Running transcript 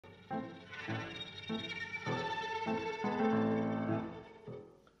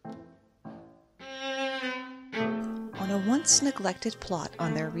once neglected plot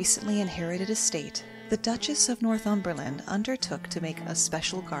on their recently inherited estate, the Duchess of Northumberland undertook to make a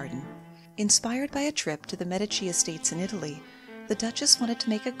special garden. Inspired by a trip to the Medici estates in Italy, the Duchess wanted to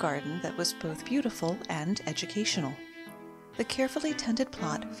make a garden that was both beautiful and educational. The carefully tended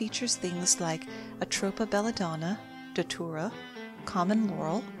plot features things like Atropa belladonna, datura, common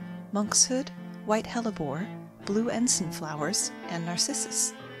laurel, monkshood, white hellebore, blue ensign flowers, and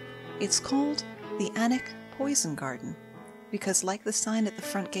narcissus. It's called the Annick Poison Garden because, like the sign at the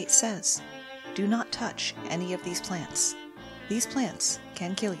front gate says, do not touch any of these plants. These plants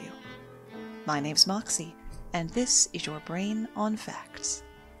can kill you. My name's Moxie, and this is your Brain on Facts.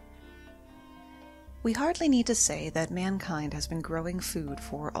 We hardly need to say that mankind has been growing food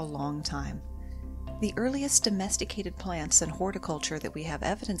for a long time. The earliest domesticated plants and horticulture that we have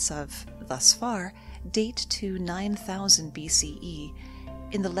evidence of thus far date to 9000 BCE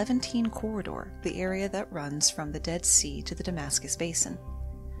in the Levantine corridor, the area that runs from the Dead Sea to the Damascus Basin.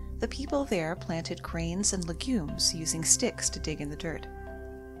 The people there planted grains and legumes using sticks to dig in the dirt.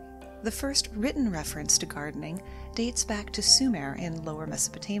 The first written reference to gardening dates back to Sumer in Lower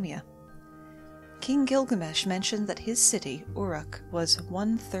Mesopotamia. King Gilgamesh mentioned that his city, Uruk, was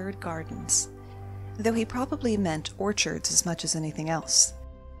 1/3 gardens, though he probably meant orchards as much as anything else.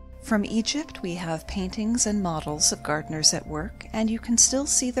 From Egypt we have paintings and models of gardeners at work, and you can still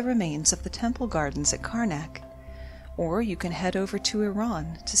see the remains of the temple gardens at Karnak. Or you can head over to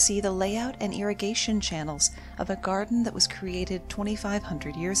Iran to see the layout and irrigation channels of a garden that was created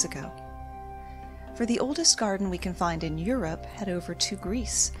 2,500 years ago. For the oldest garden we can find in Europe, head over to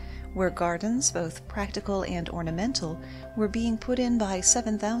Greece, where gardens, both practical and ornamental, were being put in by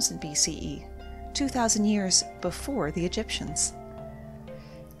 7000 BCE, 2,000 years before the Egyptians.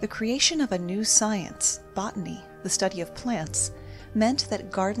 The creation of a new science, botany, the study of plants, meant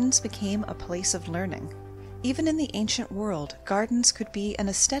that gardens became a place of learning. Even in the ancient world, gardens could be an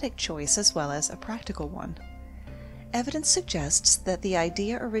aesthetic choice as well as a practical one. Evidence suggests that the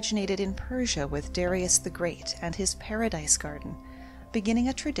idea originated in Persia with Darius the Great and his Paradise Garden, beginning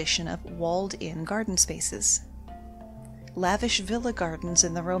a tradition of walled-in garden spaces. Lavish villa gardens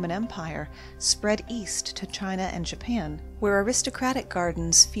in the Roman Empire spread east to China and Japan, where aristocratic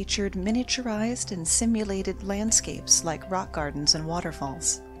gardens featured miniaturized and simulated landscapes like rock gardens and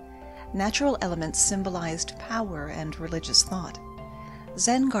waterfalls. Natural elements symbolized power and religious thought.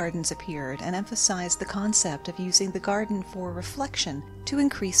 Zen gardens appeared and emphasized the concept of using the garden for reflection to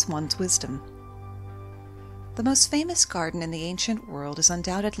increase one's wisdom. The most famous garden in the ancient world is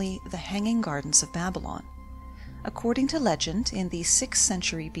undoubtedly the Hanging Gardens of Babylon. According to legend, in the 6th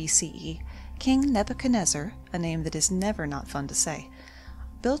century BCE, King Nebuchadnezzar, a name that is never not fun to say,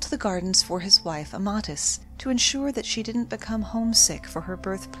 built the gardens for his wife Amatis to ensure that she didn't become homesick for her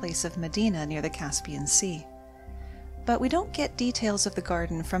birthplace of Medina near the Caspian Sea. But we don't get details of the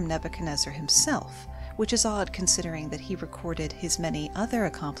garden from Nebuchadnezzar himself, which is odd considering that he recorded his many other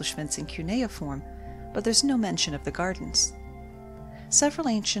accomplishments in cuneiform, but there's no mention of the gardens. Several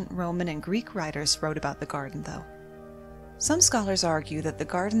ancient Roman and Greek writers wrote about the garden, though. Some scholars argue that the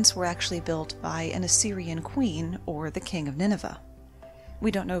gardens were actually built by an Assyrian queen or the king of Nineveh.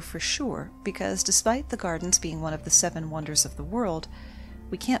 We don't know for sure because despite the gardens being one of the 7 wonders of the world,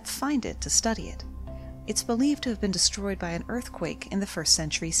 we can't find it to study it. It's believed to have been destroyed by an earthquake in the 1st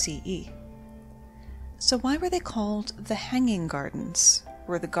century CE. So why were they called the Hanging Gardens?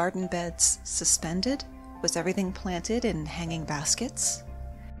 Were the garden beds suspended? Was everything planted in hanging baskets?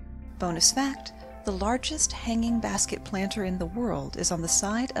 Bonus fact, the largest hanging basket planter in the world is on the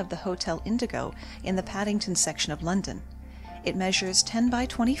side of the Hotel Indigo in the Paddington section of London. It measures 10 by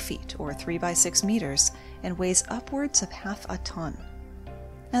 20 feet, or 3 by 6 meters, and weighs upwards of half a ton.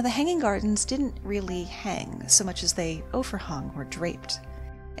 Now, the hanging gardens didn't really hang so much as they overhung or draped.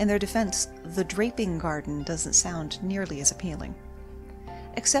 In their defense, the draping garden doesn't sound nearly as appealing.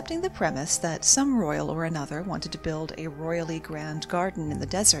 Accepting the premise that some royal or another wanted to build a royally grand garden in the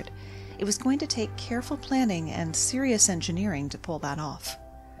desert, it was going to take careful planning and serious engineering to pull that off.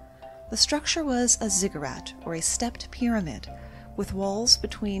 The structure was a ziggurat, or a stepped pyramid, with walls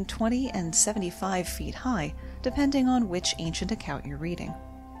between 20 and 75 feet high, depending on which ancient account you're reading.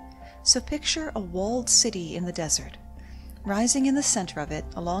 So picture a walled city in the desert. Rising in the center of it,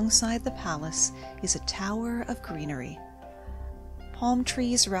 alongside the palace, is a tower of greenery. Palm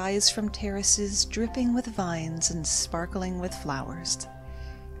trees rise from terraces dripping with vines and sparkling with flowers.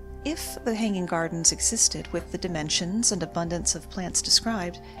 If the hanging gardens existed with the dimensions and abundance of plants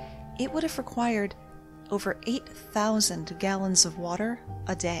described, it would have required over 8,000 gallons of water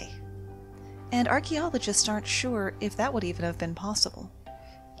a day. And archaeologists aren't sure if that would even have been possible.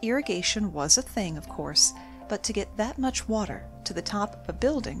 Irrigation was a thing, of course, But to get that much water to the top of a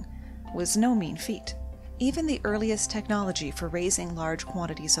building was no mean feat. Even the earliest technology for raising large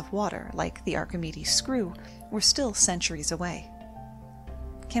quantities of water, like the Archimedes screw, were still centuries away.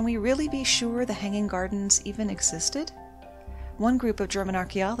 Can we really be sure the Hanging Gardens even existed? One group of German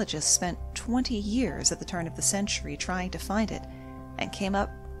archaeologists spent 20 years at the turn of the century trying to find it, and came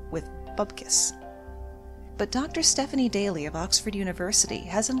up with bupkis. But Dr. Stephanie Daly of Oxford University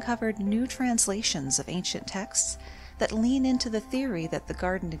has uncovered new translations of ancient texts that lean into the theory that the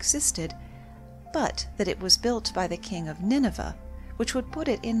garden existed, but that it was built by the king of Nineveh, which would put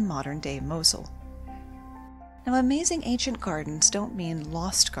it in modern-day Mosul. Now, amazing ancient gardens don't mean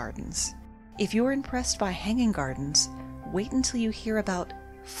lost gardens. If you're impressed by hanging gardens, wait until you hear about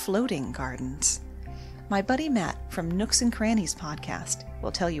floating gardens. My buddy Matt from Nooks and Crannies podcast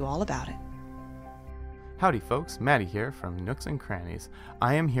will tell you all about it. Howdy folks, Matty here from Nooks and Crannies.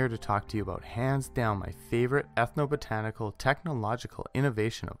 I am here to talk to you about hands down my favorite ethnobotanical technological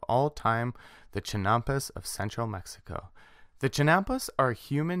innovation of all time, the Chinampas of central Mexico. The Chinampas are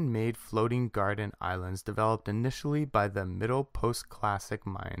human-made floating garden islands developed initially by the Middle Post-Classic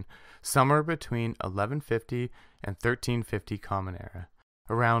Mayan, somewhere between 1150 and 1350 Common Era,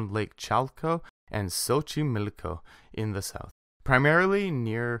 around Lake Chalco and Xochimilco in the south, primarily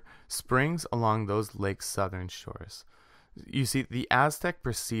near springs along those lakes' southern shores. You see, the Aztec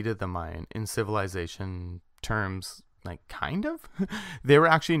preceded the Mayan in civilization terms, kind of. They were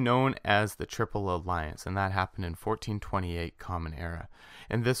actually known as the Triple Alliance, and that happened in 1428 Common Era.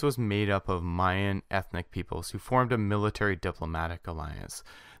 And this was made up of Mayan ethnic peoples who formed a military diplomatic alliance.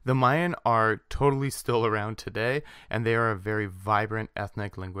 The Mayan are totally still around today, and they are a very vibrant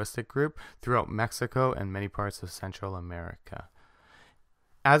ethnic linguistic group throughout Mexico and many parts of Central America.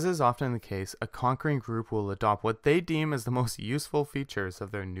 As is often the case, a conquering group will adopt what they deem as the most useful features of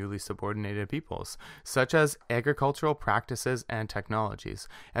their newly subordinated peoples, such as agricultural practices and technologies.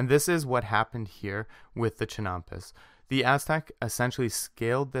 And this is what happened here with the Chinampas. The Aztec essentially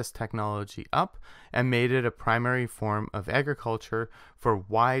scaled this technology up and made it a primary form of agriculture for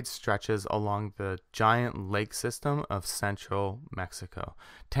wide stretches along the giant lake system of central Mexico.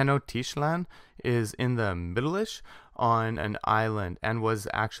 Tenochtitlan is in the middle-ish on an island and was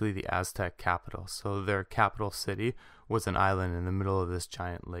actually the Aztec capital. So their capital city was an island in the middle of this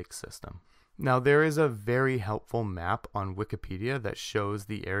giant lake system. Now, there is a very helpful map on Wikipedia that shows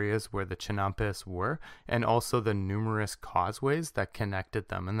the areas where the Chinampas were and also the numerous causeways that connected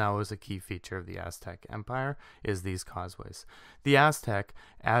them, and that was a key feature of the Aztec Empire, is these causeways. The Aztec,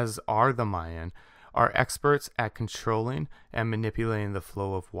 as are the Mayan, are experts at controlling and manipulating the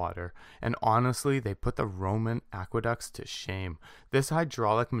flow of water, and honestly, they put the Roman aqueducts to shame. This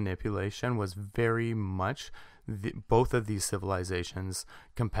hydraulic manipulation was very much both of these civilizations'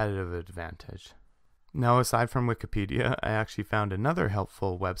 competitive advantage. Now, aside from Wikipedia, I actually found another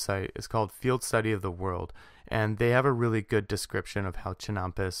helpful website. It's called Field Study of the World, and they have a really good description of how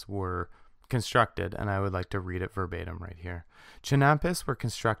Chinampas were constructed, and I would like to read it verbatim right here. Chinampas were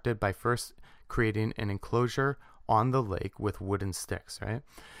constructed by first creating an enclosure on the lake with wooden sticks, right?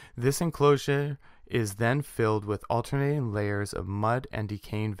 This enclosure is then filled with alternating layers of mud and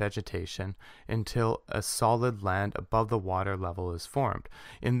decaying vegetation until a solid land above the water level is formed.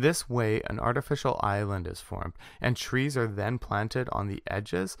 In this way, an artificial island is formed, and trees are then planted on the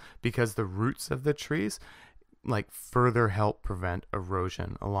edges because the roots of the trees further help prevent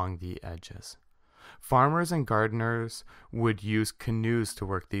erosion along the edges. Farmers and gardeners would use canoes to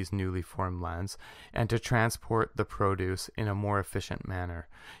work these newly formed lands and to transport the produce in a more efficient manner.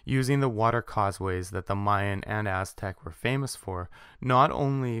 Using the water causeways that the Mayan and Aztec were famous for, not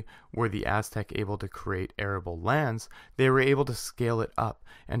only were the Aztec able to create arable lands, they were able to scale it up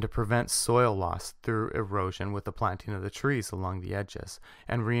and to prevent soil loss through erosion with the planting of the trees along the edges,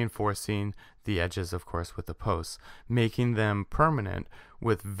 and reinforcing the edges, of course, with the posts, making them permanent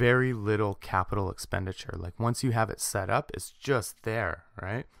with very little capital expenditure. Once you have it set up, it's just there,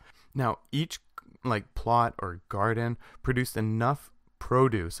 right? Now, each plot or garden produced enough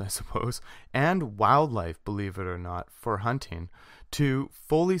produce, I suppose, and wildlife, believe it or not, for hunting to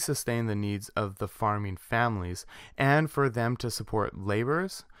fully sustain the needs of the farming families and for them to support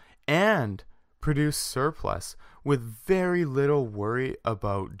laborers and produce surplus with very little worry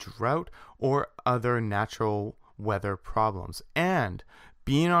about drought or other natural weather problems. And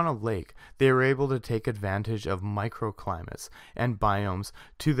being on a lake, they were able to take advantage of microclimates and biomes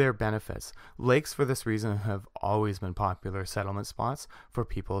to their benefits. Lakes, for this reason, have always been popular settlement spots for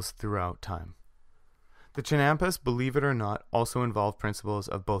peoples throughout time. The Chinampas, believe it or not, also involve principles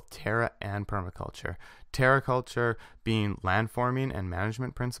of both terra and permaculture. Terra culture being landforming and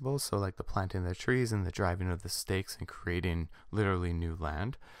management principles, so like the planting of the trees and the driving of the stakes and creating literally new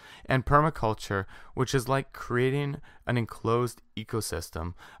land. And permaculture, which is like creating an enclosed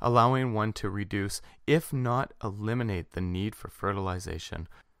ecosystem, allowing one to reduce, if not eliminate, the need for fertilization.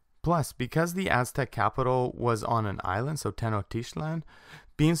 Plus, because the Aztec capital was on an island, so Tenochtitlan,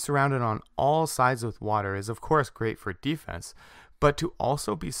 being surrounded on all sides with water is of course great for defense, but to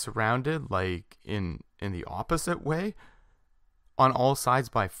also be surrounded like in the opposite way on all sides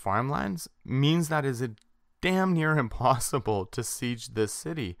by farmlands means that is a damn near impossible to siege this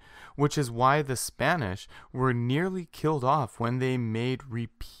city, which is why the Spanish were nearly killed off when they made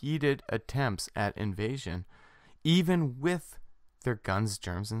repeated attempts at invasion, even with their guns,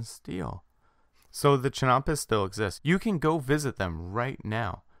 germs, and steel. So the Chinampas still exist. You can go visit them right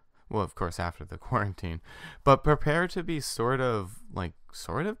now. Well, of course, after the quarantine. But prepare to be sort of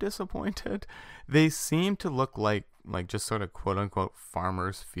disappointed. They seem to look like just sort of quote-unquote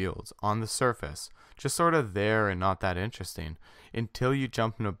farmers' fields on the surface. Just sort of there and not that interesting. Until you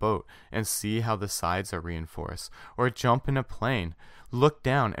jump in a boat and see how the sides are reinforced. Or jump in a plane, look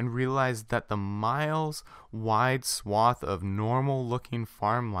down and realize that the miles-wide swath of normal-looking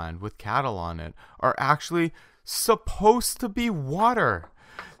farmland with cattle on it are actually supposed to be water.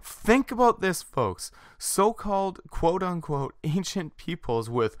 Think about this, folks. So-called quote-unquote ancient peoples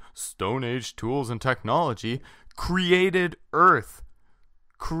with Stone Age tools and technology created Earth,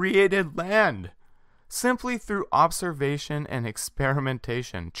 created land, simply through observation and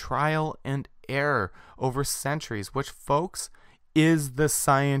experimentation, trial and error over centuries, which, folks, is the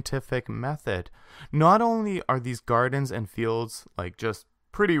scientific method. Not only are these gardens and fields like just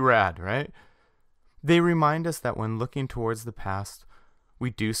pretty rad, right? They remind us that when looking towards the past, we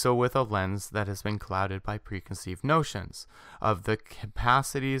do so with a lens that has been clouded by preconceived notions of the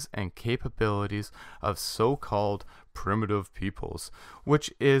capacities and capabilities of so-called primitive peoples,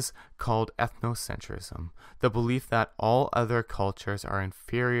 which is called ethnocentrism, the belief that all other cultures are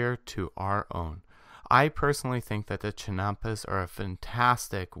inferior to our own. I personally think that the Chinampas are a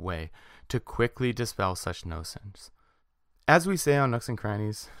fantastic way to quickly dispel such notions. As we say on Nooks and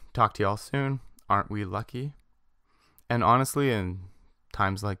Crannies, talk to y'all soon. Aren't we lucky? And honestly, in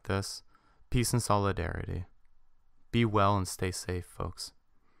times like this, peace and solidarity. Be well and stay safe, folks.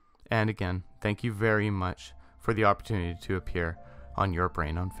 And again, thank you very much for the opportunity to appear on Your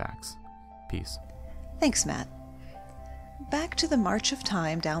Brain on Facts. Peace. Thanks, Matt. Back to the march of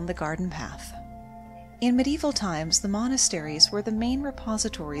time down the garden path. In medieval times, the monasteries were the main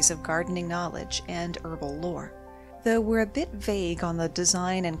repositories of gardening knowledge and herbal lore. Though we're a bit vague on the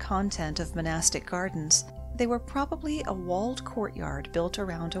design and content of monastic gardens, they were probably a walled courtyard built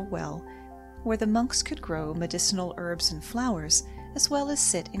around a well, where the monks could grow medicinal herbs and flowers, as well as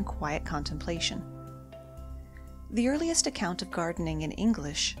sit in quiet contemplation. The earliest account of gardening in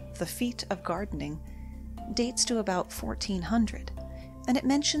English, The Feat of Gardening, dates to about 1400, and it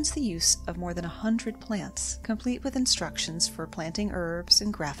mentions the use of more than 100 plants, complete with instructions for planting herbs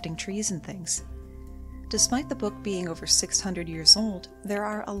and grafting trees and things. Despite the book being over 600 years old, there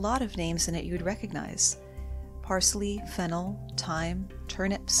are a lot of names in it you'd recognize. Parsley, fennel, thyme,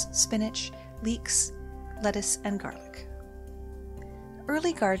 turnips, spinach, leeks, lettuce, and garlic.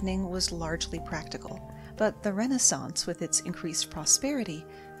 Early gardening was largely practical, but the Renaissance, with its increased prosperity,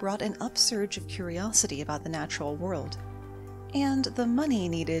 brought an upsurge of curiosity about the natural world, and the money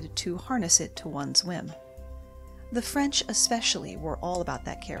needed to harness it to one's whim. The French especially were all about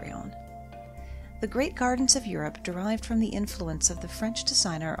that carry-on. The great gardens of Europe derived from the influence of the French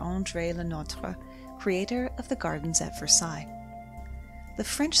designer André Le Nôtre, creator of the gardens at Versailles. The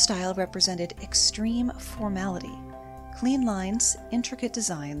French style represented extreme formality, clean lines, intricate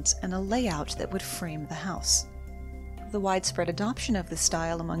designs, and a layout that would frame the house. The widespread adoption of this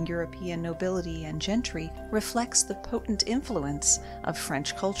style among European nobility and gentry reflects the potent influence of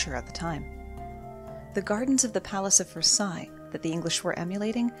French culture at the time. The gardens of the Palace of Versailles that the English were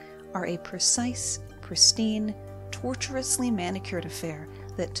emulating are a precise, pristine, tortuously manicured affair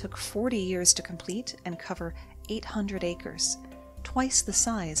that took 40 years to complete and cover 800 acres, twice the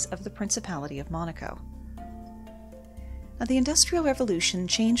size of the Principality of Monaco. Now, the Industrial Revolution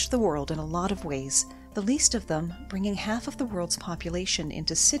changed the world in a lot of ways, the least of them bringing half of the world's population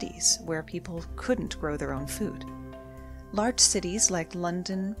into cities where people couldn't grow their own food. Large cities like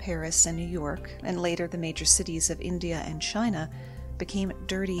London, Paris, and New York, and later the major cities of India and China, became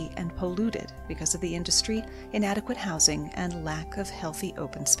dirty and polluted because of the industry, inadequate housing, and lack of healthy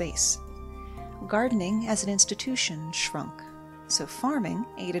open space. Gardening as an institution shrunk. so farming,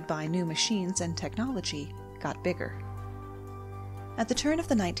 aided by new machines and technology, got bigger. At the turn of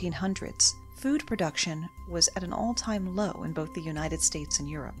the 1900s, food production was at an all-time low in both the United States and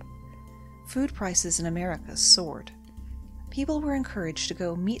Europe. Food prices in America soared. People were encouraged to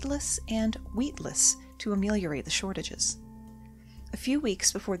go meatless and wheatless to ameliorate the shortages. A few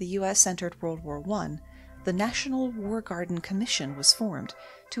weeks before the U.S. entered World War I, the National War Garden Commission was formed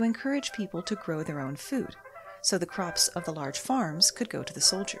to encourage people to grow their own food, so the crops of the large farms could go to the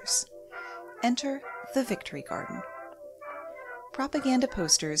soldiers. Enter the Victory Garden. Propaganda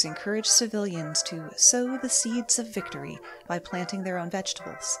posters encouraged civilians to sow the seeds of victory by planting their own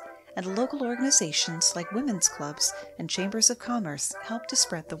vegetables, and local organizations like women's clubs and chambers of commerce helped to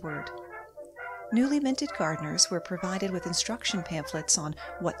spread the word. Newly minted gardeners were provided with instruction pamphlets on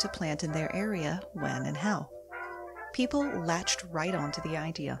what to plant in their area, when, and how. People latched right onto the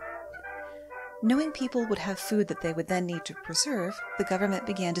idea. Knowing people would have food that they would then need to preserve, the government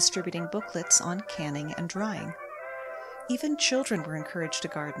began distributing booklets on canning and drying. Even children were encouraged to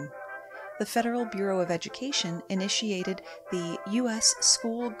garden. The Federal Bureau of Education initiated the U.S.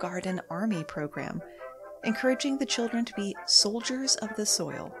 School Garden Army program, encouraging the children to be soldiers of the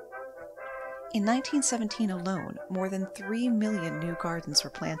soil. In 1917 alone, more than 3 million new gardens were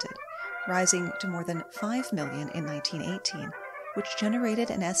planted, rising to more than 5 million in 1918, which generated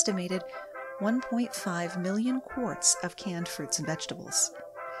an estimated 1.5 million quarts of canned fruits and vegetables.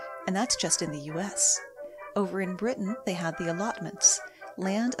 And that's just in the U.S. Over in Britain, they had the allotments,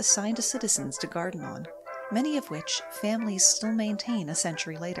 land assigned to citizens to garden on, many of which families still maintain a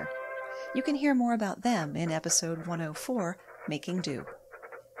century later. You can hear more about them in episode 104, Making Do.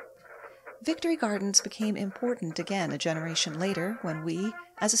 Victory gardens became important again a generation later when we,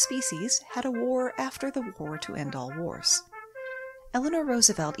 as a species, had a war after the war to end all wars. Eleanor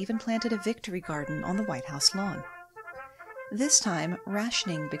Roosevelt even planted a victory garden on the White House lawn. This time,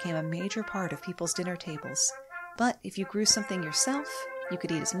 rationing became a major part of people's dinner tables, but if you grew something yourself, you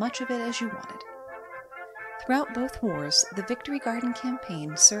could eat as much of it as you wanted. Throughout both wars, the Victory Garden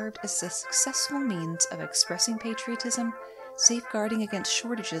campaign served as a successful means of expressing patriotism, safeguarding against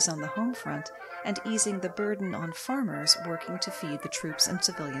shortages on the home front, and easing the burden on farmers working to feed the troops and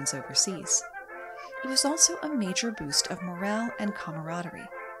civilians overseas. It was also a major boost of morale and camaraderie.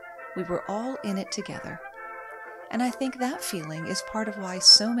 We were all in it together. And I think that feeling is part of why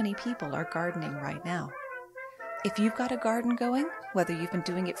so many people are gardening right now. If you've got a garden going, whether you've been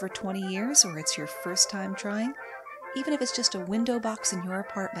doing it for 20 years or it's your first time trying, even if it's just a window box in your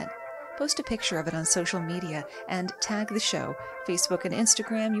apartment, post a picture of it on social media and tag the show, Facebook and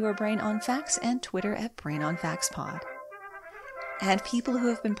Instagram, Your Brain on Facts, and Twitter at Brain on Facts Pod. And people who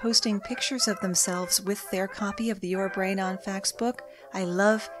have been posting pictures of themselves with their copy of the Your Brain on Facts book, I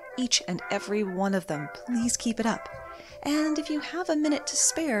love each and every one of them. Please keep it up. And if you have a minute to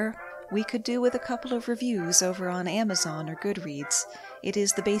spare, we could do with a couple of reviews over on Amazon or Goodreads. It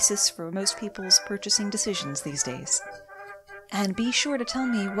is the basis for most people's purchasing decisions these days. And be sure to tell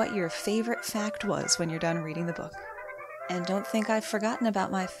me what your favorite fact was when you're done reading the book. And don't think I've forgotten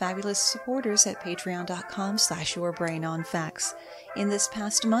about my fabulous supporters at patreon.com/yourbrainonfacts. In this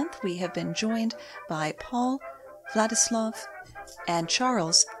past month, we have been joined by Paul, Vladislav, and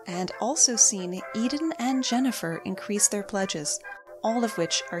Charles, and also seen Eden and Jennifer increase their pledges, all of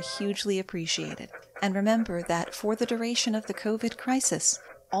which are hugely appreciated. And remember that for the duration of the COVID crisis,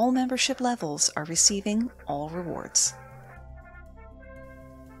 all membership levels are receiving all rewards.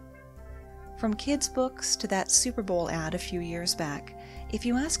 From kids' books to that Super Bowl ad a few years back, if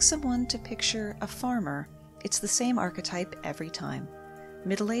you ask someone to picture a farmer, it's the same archetype every time.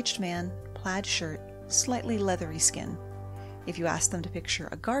 Middle-aged man, plaid shirt, slightly leathery skin. If you ask them to picture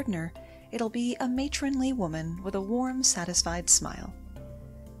a gardener, it'll be a matronly woman with a warm, satisfied smile.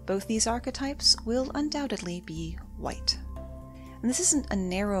 Both these archetypes will undoubtedly be white. And this isn't a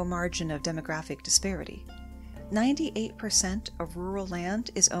narrow margin of demographic disparity. 98% of rural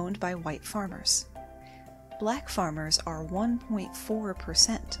land is owned by white farmers. Black farmers are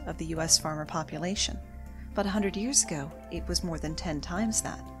 1.4% of the U.S. farmer population, but 100 years ago it was more than 10 times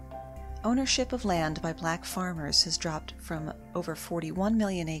that. Ownership of land by black farmers has dropped from over 41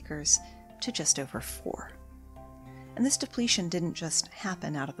 million acres to just over 4. And this depletion didn't just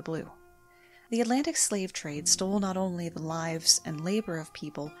happen out of the blue. The Atlantic slave trade stole not only the lives and labor of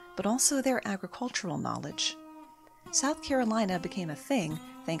people, but also their agricultural knowledge. South Carolina became a thing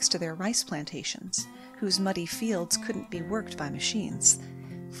thanks to their rice plantations, whose muddy fields couldn't be worked by machines,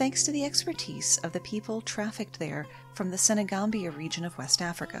 thanks to the expertise of the people trafficked there from the Senegambia region of West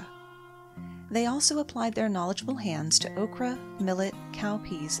Africa. They also applied their knowledgeable hands to okra, millet,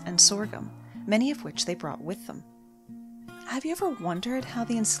 cowpeas, and sorghum, many of which they brought with them. Have you ever wondered how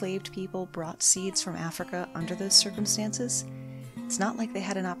the enslaved people brought seeds from Africa under those circumstances? It's not like they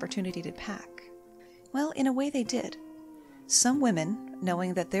had an opportunity to pack. Well, in a way they did. Some women,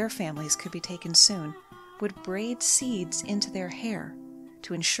 knowing that their families could be taken soon, would braid seeds into their hair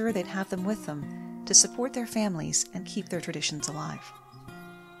to ensure they'd have them with them to support their families and keep their traditions alive.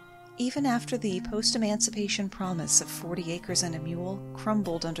 Even after the post-emancipation promise of 40 acres and a mule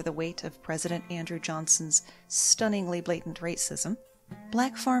crumbled under the weight of President Andrew Johnson's stunningly blatant racism,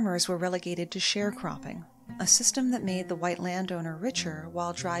 black farmers were relegated to sharecropping, a system that made the white landowner richer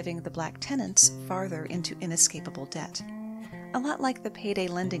while driving the black tenants farther into inescapable debt. A lot like the payday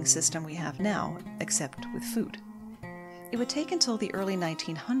lending system we have now, except with food. It would take until the early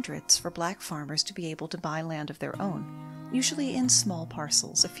 1900s for black farmers to be able to buy land of their own, usually in small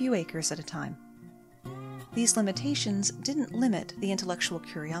parcels, a few acres at a time. These limitations didn't limit the intellectual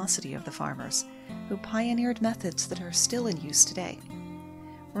curiosity of the farmers, who pioneered methods that are still in use today.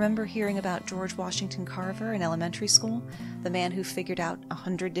 Remember hearing about George Washington Carver in elementary school, the man who figured out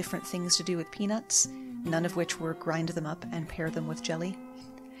 100 different things to do with peanuts, none of which were grind them up and pair them with jelly?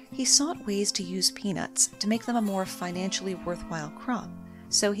 He sought ways to use peanuts to make them a more financially worthwhile crop,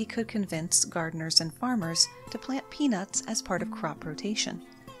 so he could convince gardeners and farmers to plant peanuts as part of crop rotation.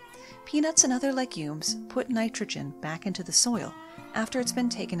 Peanuts and other legumes put nitrogen back into the soil after it's been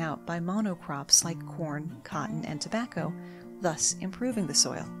taken out by monocrops like corn, cotton, and tobacco, thus improving the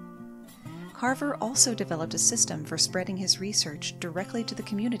soil. Carver also developed a system for spreading his research directly to the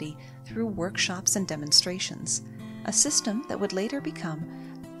community through workshops and demonstrations, a system that would later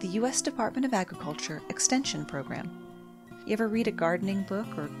become the U.S. Department of Agriculture Extension Program. You ever read a gardening book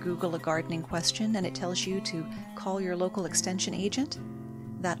or Google a gardening question and it tells you to call your local extension agent?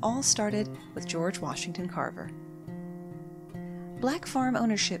 That all started with George Washington Carver. Black farm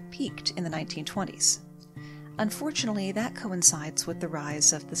ownership peaked in the 1920s. Unfortunately, that coincides with the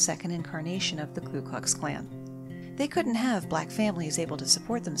rise of the second incarnation of the Ku Klux Klan. They couldn't have black families able to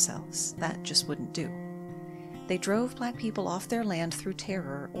support themselves. That just wouldn't do. They drove black people off their land through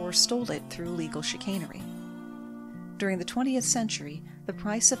terror or stole it through legal chicanery. During the 20th century, the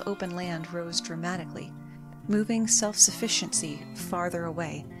price of open land rose dramatically, moving self-sufficiency farther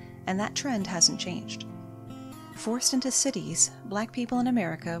away, and that trend hasn't changed. Forced into cities, black people in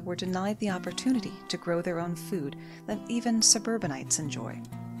America were denied the opportunity to grow their own food that even suburbanites enjoy.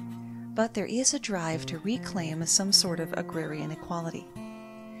 But there is a drive to reclaim some sort of agrarian equality.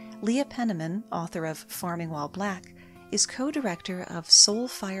 Leah Penniman, author of Farming While Black, is co-director of Soul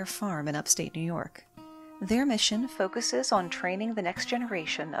Fire Farm in upstate New York. Their mission focuses on training the next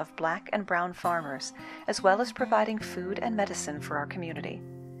generation of black and brown farmers, as well as providing food and medicine for our community.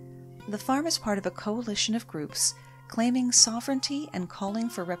 The farm is part of a coalition of groups claiming sovereignty and calling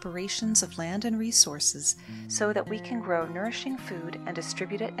for reparations of land and resources so that we can grow nourishing food and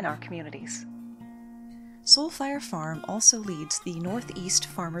distribute it in our communities. Soul Fire Farm also leads the Northeast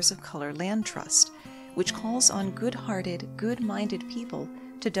Farmers of Color Land Trust, which calls on good-hearted, good-minded people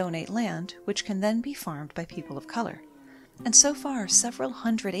to donate land, which can then be farmed by people of color. And so far, several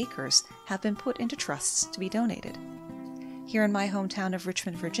hundred acres have been put into trusts to be donated. Here in my hometown of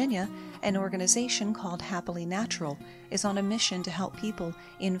Richmond, Virginia, an organization called Happily Natural is on a mission to help people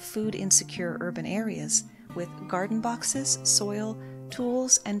in food-insecure urban areas with garden boxes, soil,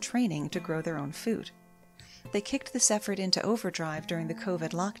 tools, and training to grow their own food. They kicked this effort into overdrive during the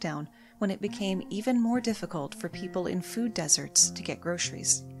COVID lockdown, when it became even more difficult for people in food deserts to get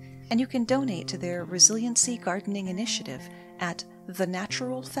groceries. And you can donate to their Resiliency Gardening Initiative at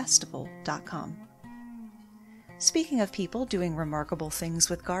thenaturalfestival.com. Speaking of people doing remarkable things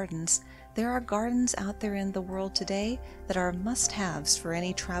with gardens, there are gardens out there in the world today that are must-haves for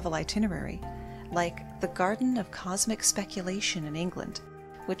any travel itinerary, like the Garden of Cosmic Speculation in England,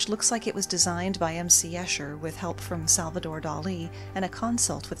 which looks like it was designed by M.C. Escher with help from Salvador Dali and a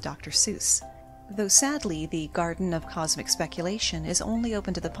consult with Dr. Seuss. Though sadly, the Garden of Cosmic Speculation is only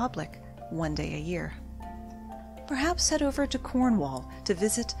open to the public one day a year. Perhaps head over to Cornwall to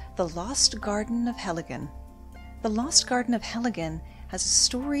visit the Lost Garden of Helligan. The Lost Garden of Helligan has a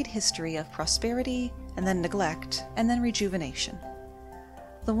storied history of prosperity, and then neglect, and then rejuvenation.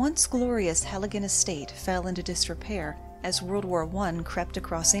 The once glorious Helligan estate fell into disrepair as World War I crept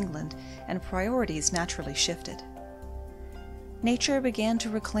across England and priorities naturally shifted. Nature began to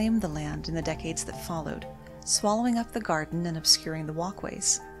reclaim the land in the decades that followed, swallowing up the garden and obscuring the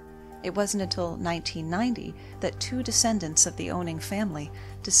walkways. It wasn't until 1990 that two descendants of the owning family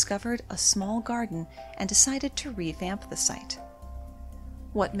discovered a small garden and decided to revamp the site.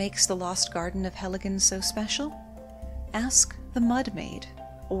 What makes the Lost Garden of Helligan so special? Ask the Mud Maid,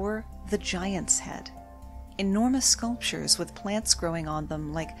 or the Giant's Head. enormous sculptures with plants growing on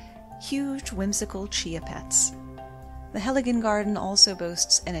them like huge whimsical chia pets. The Heligan Garden also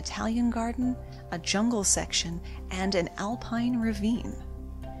boasts an Italian garden, a jungle section, and an alpine ravine.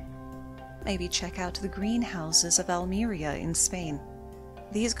 Maybe check out the greenhouses of Almeria in Spain.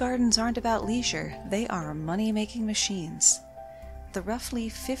 These gardens aren't about leisure, they are money-making machines. The roughly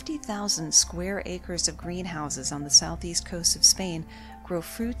 50,000 square acres of greenhouses on the southeast coast of Spain grow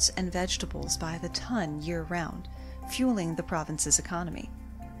fruits and vegetables by the ton year-round, fueling the province's economy.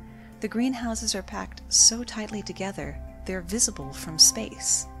 The greenhouses are packed so tightly together, they're visible from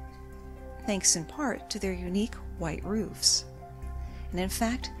space, thanks in part to their unique white roofs. And in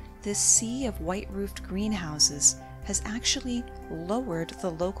fact, this sea of white-roofed greenhouses has actually lowered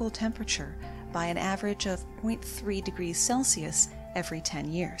the local temperature by an average of 0.3 degrees Celsius every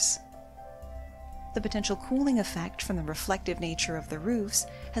 10 years. The potential cooling effect from the reflective nature of the roofs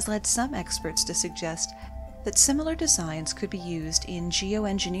has led some experts to suggest that similar designs could be used in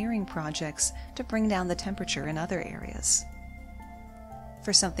geoengineering projects to bring down the temperature in other areas.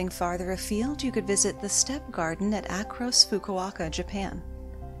 For something farther afield, you could visit the Step Garden at Akros, Fukuoka, Japan.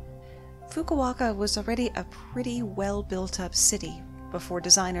 Fukuoka was already a pretty well-built-up city before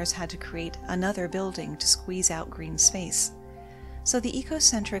designers had to create another building to squeeze out green space. So the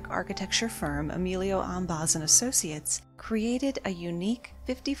ecocentric architecture firm Emilio Ambas and Associates created a unique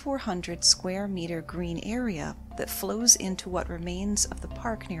 5,400 square meter green area that flows into what remains of the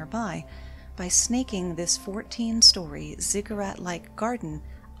park nearby by snaking this 14-story ziggurat-like garden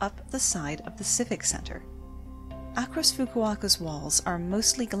up the side of the Civic Center. Akros Fukuoka's walls are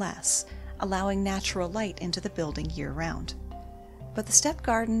mostly glass, allowing natural light into the building year-round. But the Step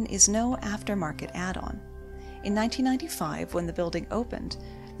Garden is no aftermarket add-on. In 1995, when the building opened,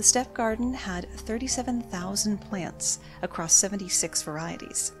 the Step Garden had 37,000 plants across 76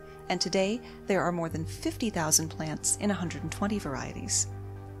 varieties, and today there are more than 50,000 plants in 120 varieties.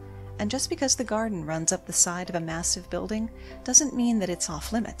 And just because the garden runs up the side of a massive building doesn't mean that it's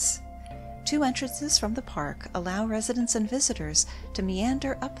off-limits. 2 entrances from the park allow residents and visitors to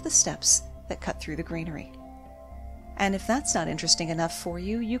meander up the steps that cut through the greenery. And if that's not interesting enough for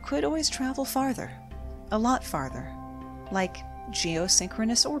you, you could always travel farther. A lot farther, like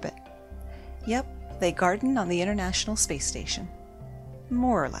geosynchronous orbit. Yep, they garden on the International Space Station.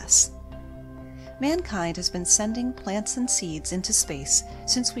 More or less. Mankind has been sending plants and seeds into space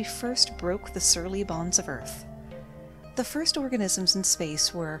since we first broke the surly bonds of Earth. The first organisms in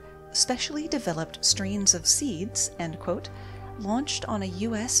space were specially developed strains of seeds, end quote, launched on a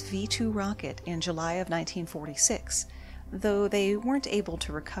US V-2 rocket in July of 1946, though they weren't able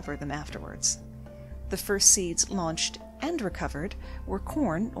to recover them afterwards. The first seeds launched and recovered were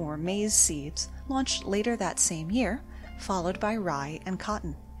corn or maize seeds launched later that same year, followed by rye and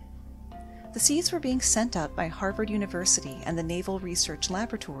cotton. The seeds were being sent up by Harvard University and the Naval Research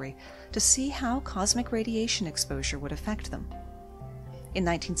Laboratory to see how cosmic radiation exposure would affect them. In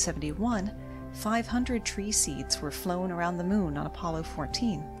 1971, 500 tree seeds were flown around the moon on Apollo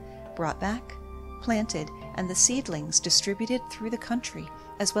 14, brought back, planted, and the seedlings distributed through the country,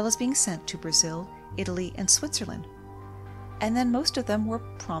 as well as being sent to Brazil, Italy, and Switzerland. And then most of them were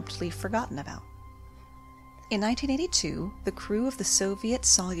promptly forgotten about. In 1982, the crew of the Soviet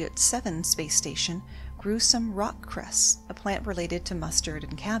Salyut 7 space station grew some rock cress, a plant related to mustard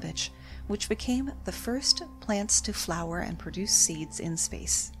and cabbage, which became the first plants to flower and produce seeds in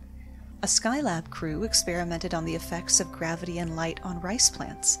space. A Skylab crew experimented on the effects of gravity and light on rice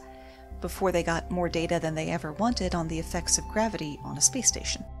plants, before they got more data than they ever wanted on the effects of gravity on a space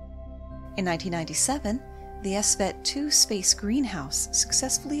station. In 1997, the SVET-2 space greenhouse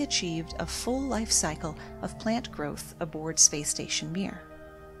successfully achieved a full life cycle of plant growth aboard Space Station Mir.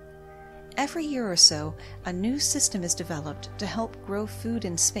 Every year or so, a new system is developed to help grow food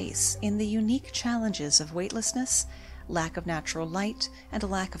in space in the unique challenges of weightlessness, lack of natural light, and a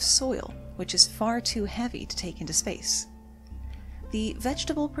lack of soil, which is far too heavy to take into space. The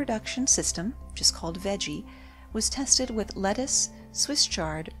vegetable production system, just called Veggie, was tested with lettuce, Swiss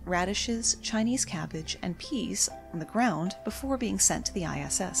chard, radishes, Chinese cabbage, and peas on the ground before being sent to the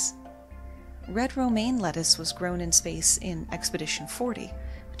ISS. Red romaine lettuce was grown in space in Expedition 40,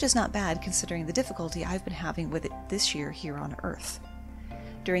 which is not bad considering the difficulty I've been having with it this year here on Earth.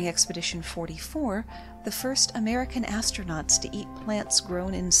 During Expedition 44, the first American astronauts to eat plants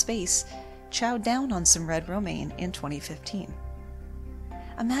grown in space chowed down on some red romaine in 2015.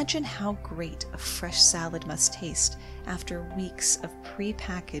 Imagine how great a fresh salad must taste after weeks of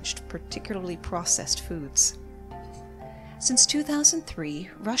pre-packaged, particularly processed foods. Since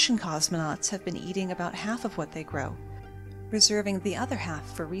 2003, Russian cosmonauts have been eating about half of what they grow, reserving the other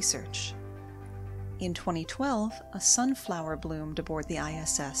half for research. In 2012, a sunflower bloomed aboard the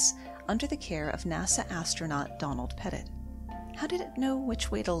ISS under the care of NASA astronaut Donald Pettit. How did it know which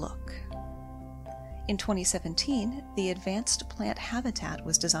way to look? In 2017, the Advanced Plant Habitat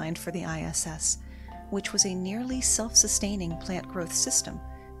was designed for the ISS, which was a nearly self-sustaining plant growth system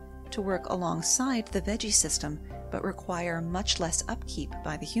to work alongside the veggie system but require much less upkeep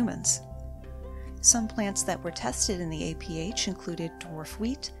by the humans. Some plants that were tested in the APH included dwarf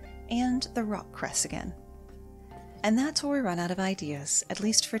wheat and the rock cress again. And that's where we run out of ideas, at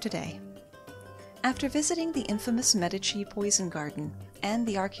least for today. After visiting the infamous Medici poison garden and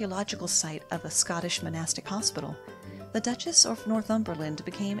the archaeological site of a Scottish monastic hospital, the Duchess of Northumberland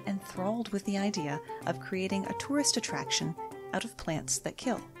became enthralled with the idea of creating a tourist attraction out of plants that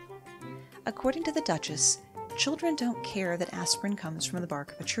kill. According to the Duchess, children don't care that aspirin comes from the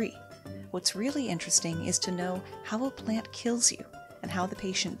bark of a tree. What's really interesting is to know how a plant kills you and how the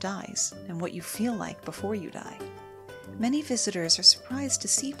patient dies and what you feel like before you die. Many visitors are surprised to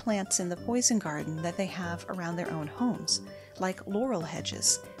see plants in the poison garden that they have around their own homes, like laurel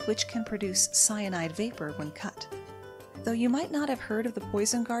hedges, which can produce cyanide vapor when cut. Though you might not have heard of the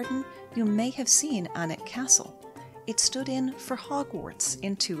poison garden, you may have seen Alnwick Castle. It stood in for Hogwarts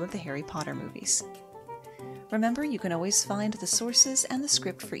in 2 of the Harry Potter movies. Remember, you can always find the sources and the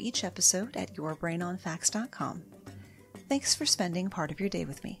script for each episode at yourbrainonfacts.com. Thanks for spending part of your day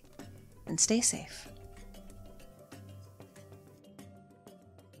with me, and stay safe.